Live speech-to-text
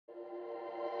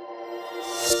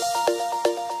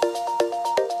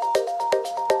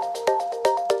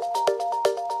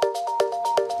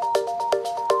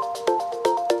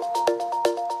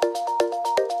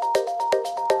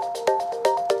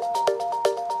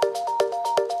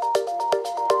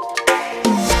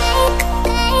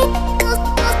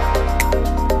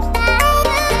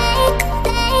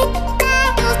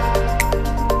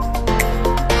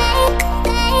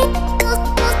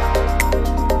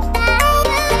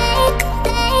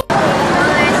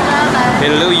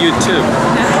Hello YouTube.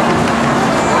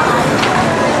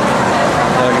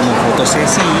 Kita lagi mau foto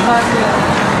sesi.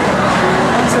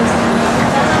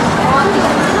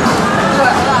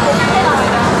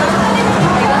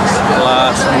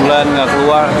 Setelah sebulan nggak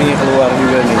keluar nih, keluar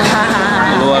juga nih.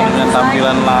 Keluar dengan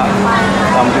tampilan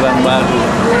baru.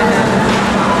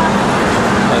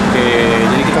 Oke,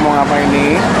 jadi kita mau ngapain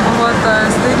nih? Foto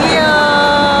studio,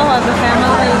 foto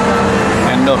family.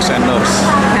 Endorse.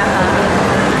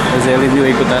 Zelin juga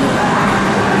ikutan.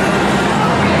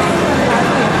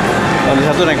 Oh, di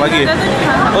satu naik lagi ya?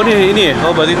 Oh, ini ya? Oh,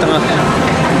 berarti tengah.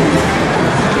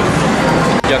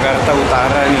 Jakarta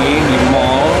Utara nih, di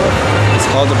mall. It's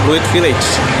called the Fluid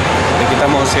Village. Jadi kita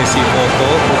mau sesi foto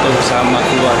bersama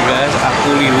keluarga.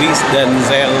 Aku, Lilis, dan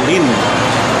Zelin.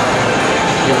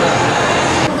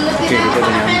 Oke, kita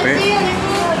udah nyampe.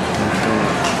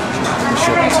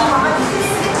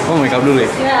 Oh, make up dulu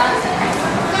ya?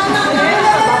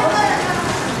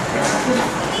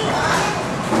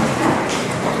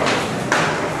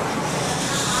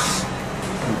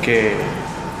 Oke.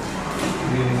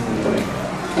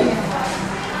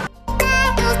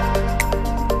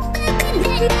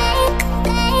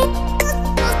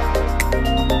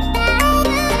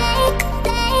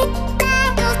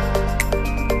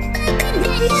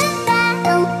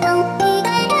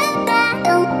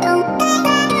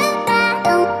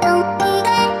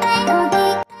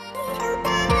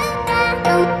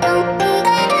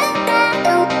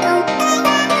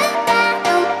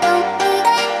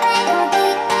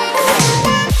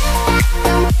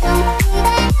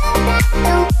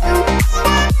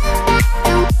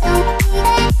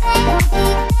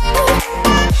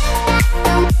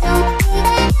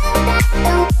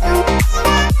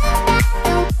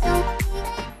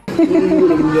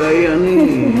 Udah bergaya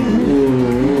nih.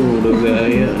 Udah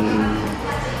gaya.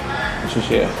 Khusus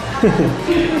ya.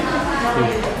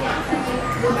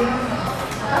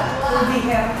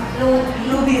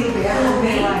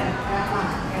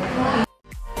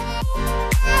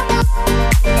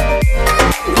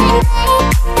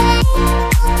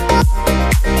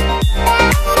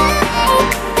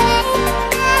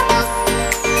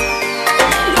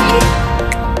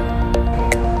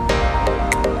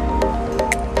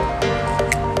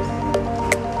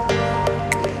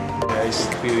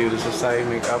 Pilih udah selesai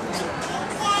make up.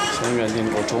 Saya gantiin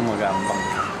kocok mah gampang,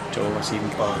 coba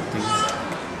simpel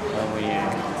namanya.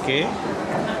 Oke.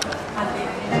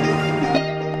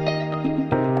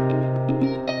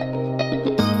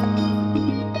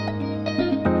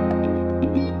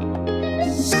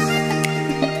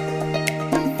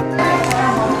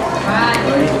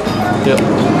 Yuk.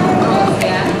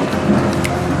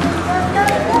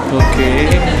 Oke,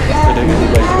 udah ganti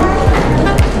baju.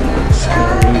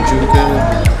 Sekarang juga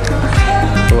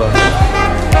keluar.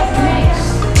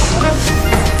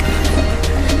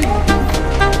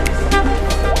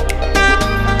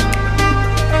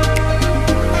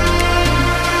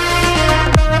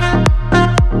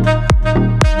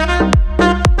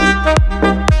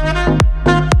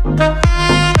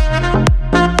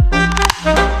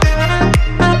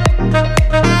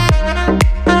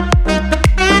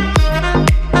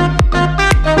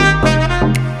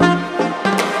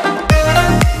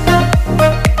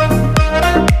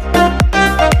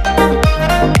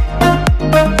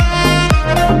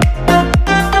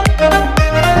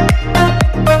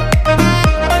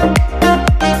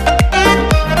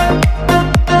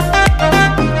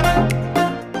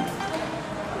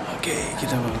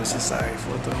 Kita baru selesai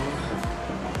foto.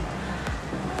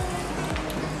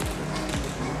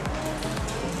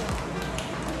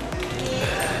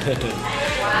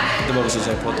 Kita baru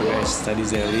selesai foto guys. Tadi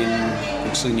Zelin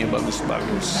musuhnya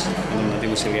bagus-bagus. Nanti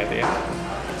mesti lihat ya.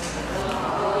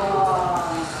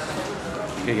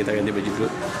 Oke, kita ganti baju dulu.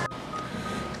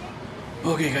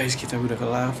 Oke guys, kita udah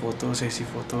kelar foto, sesi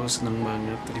foto. Seneng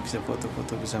banget tadi bisa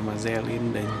foto-foto bersama Zelin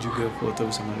dan juga foto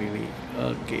bersama Lily.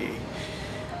 Oke.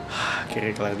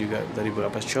 Akhirnya kelar juga dari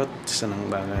beberapa shot, seneng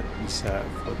banget bisa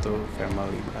foto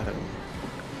family bareng.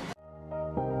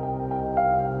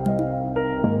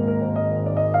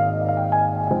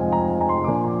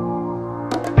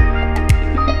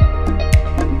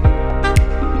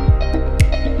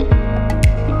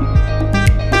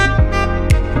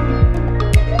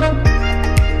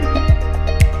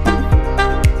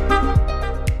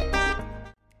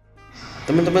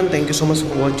 Teman-teman, thank you so much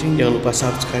for watching. Jangan lupa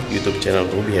subscribe YouTube channel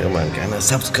Ruby Herman karena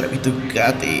subscribe itu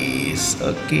gratis.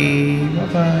 Oke, bye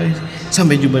bye.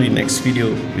 Sampai jumpa di next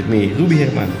video with me, Ruby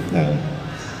Herman. Nah.